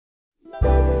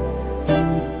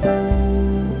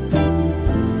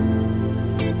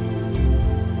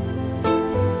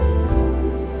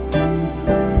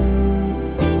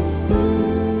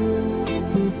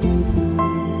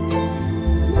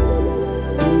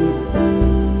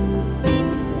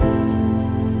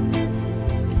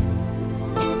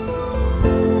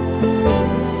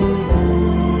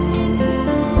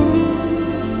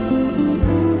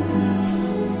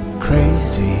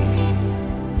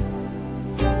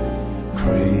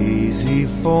crazy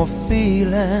for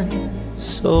feeling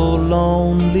so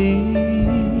lonely.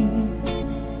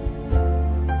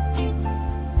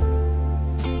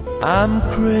 I'm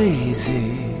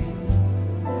crazy,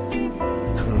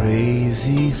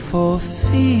 crazy for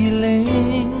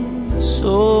feeling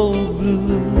so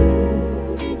blue.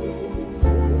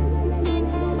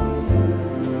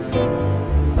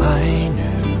 I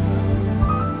knew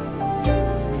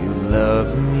you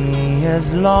loved me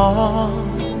as long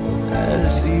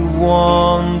as you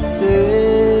wanted,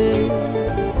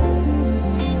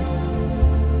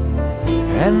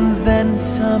 and then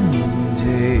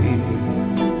someday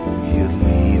you'd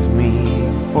leave me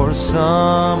for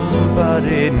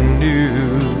somebody new.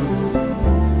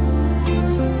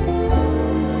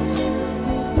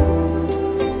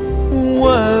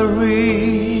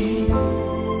 Worry,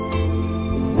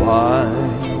 why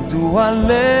do I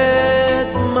let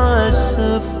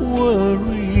myself worry?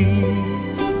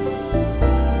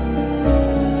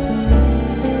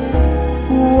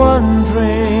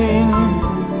 Wondering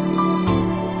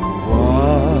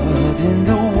what in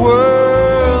the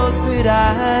world did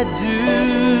I do?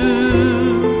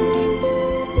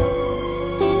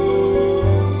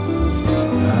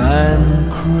 I'm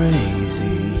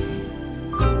crazy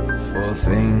for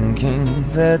thinking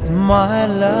that my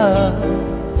love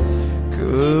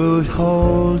could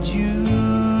hold you.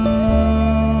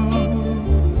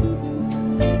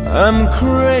 I'm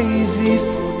crazy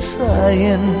for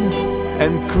trying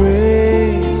and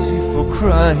crazy for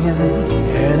crying,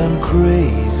 and I'm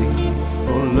crazy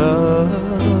for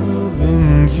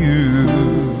loving you.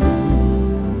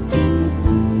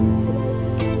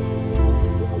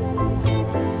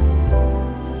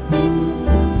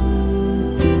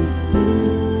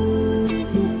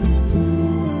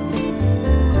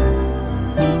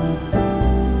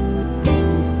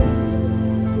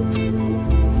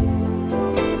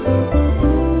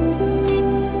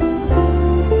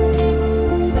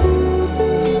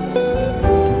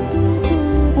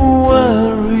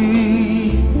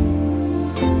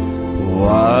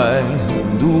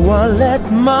 I let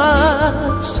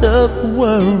myself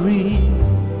worry.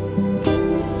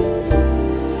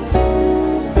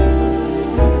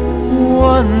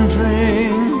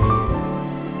 Wondering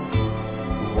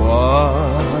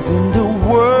what in the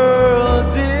world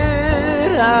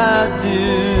did I do?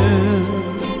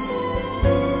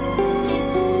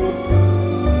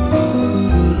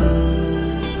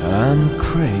 I'm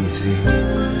crazy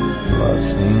for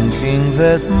thinking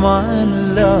that my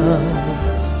love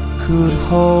could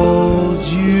hold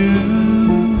you.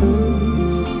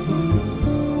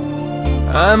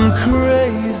 I'm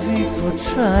crazy for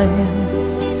trying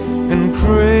and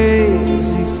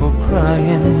crazy for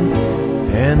crying,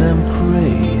 and I'm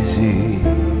crazy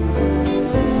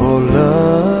for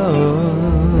love.